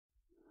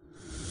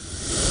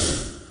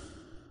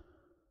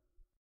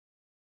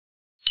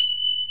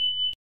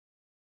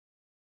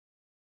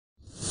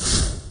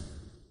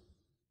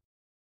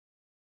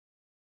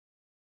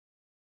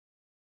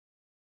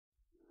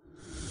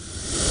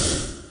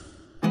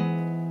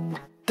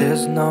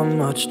There's not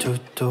much to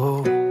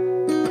do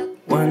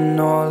when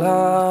all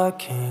I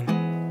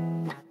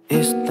can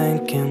is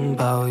thinking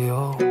about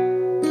you.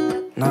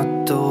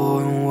 Not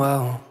doing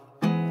well,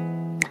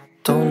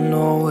 don't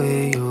know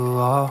where you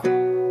are,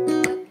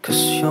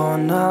 'cause you're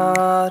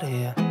not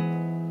here.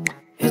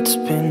 It's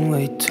been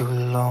way too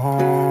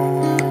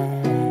long.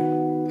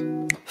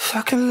 If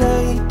I could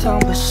lay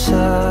down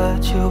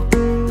beside you,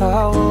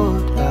 I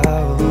would.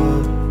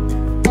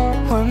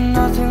 When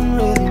nothing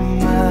really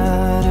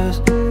matters,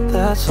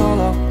 that's all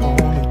I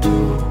wanna do.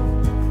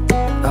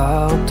 I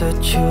hope that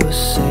you are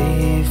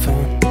safe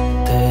and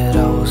that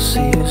I will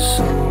see you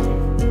soon.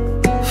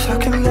 If I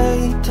could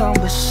lay down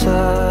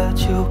beside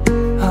you,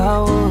 I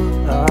would.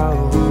 I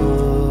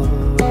would.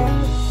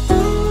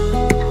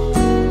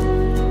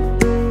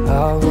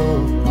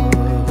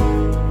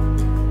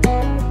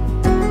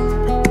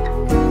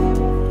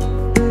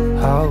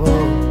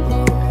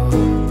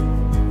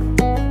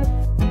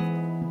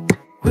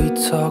 We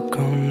talk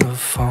on the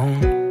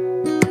phone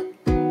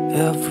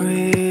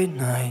every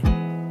night.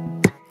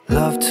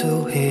 Love to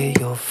hear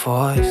your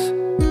voice.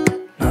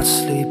 Not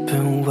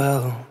sleeping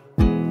well,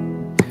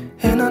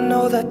 and I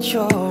know that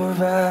you're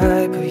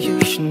right, but you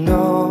should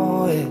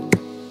know it.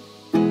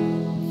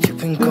 You've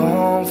been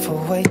gone for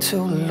way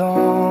too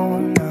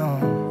long now.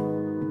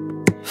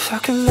 If I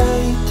could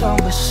lay down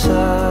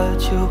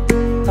beside you,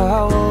 I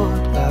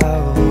would.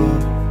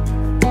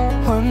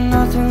 When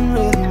nothing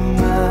really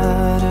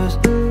matters,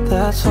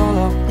 that's all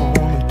I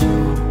wanna do.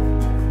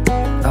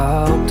 I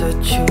hope that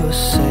you are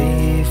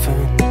safe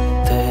and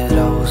that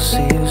I will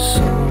see you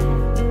soon.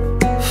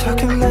 If I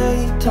could lay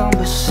down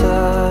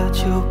beside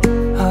you,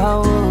 I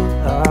would.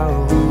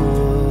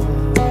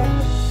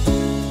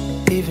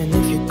 Even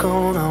if you're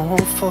gone, I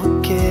won't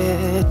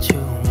forget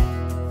you.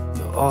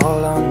 You're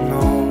all I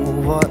know,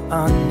 what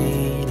I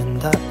need, and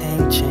that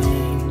ain't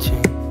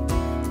changing.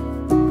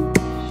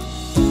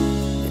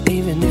 And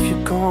even if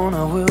you're gone,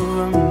 I will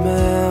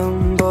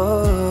remember.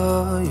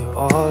 You're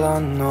all I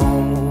know,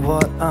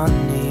 what I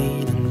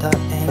need, and that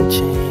ain't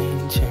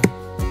changing.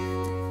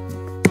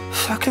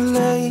 If I could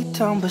lay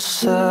down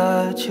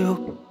beside you,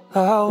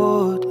 I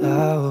would.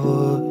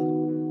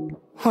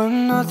 When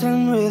nothing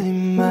really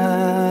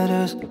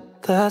matters,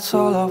 that's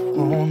all I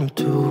wanna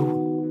do.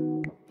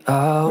 I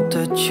hope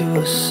that you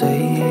are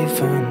safe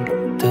and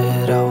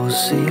that I will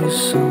see you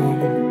soon.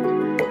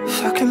 If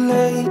I could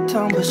lay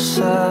down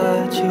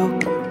beside you,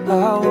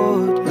 I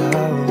would.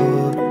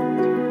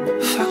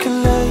 If I could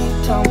lay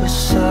down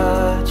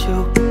beside you,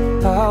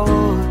 I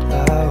would.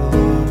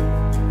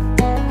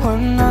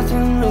 When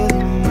nothing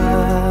really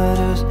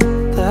matters,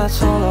 that's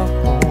all I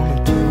wanna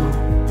do.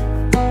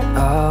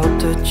 I hope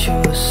that you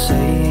are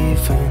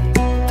safe and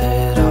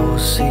that I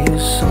will see you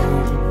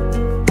soon.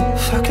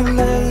 If I could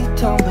lay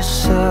down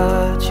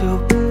beside you,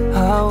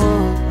 I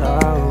would.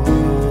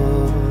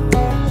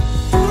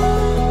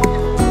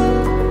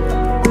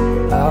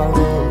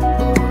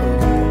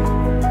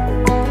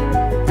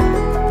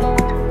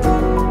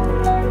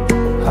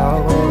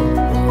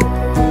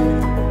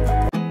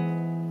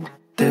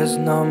 There's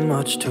not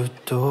much to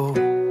do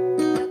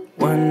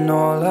when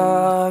all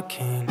I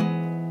can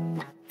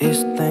is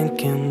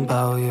thinking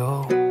about you.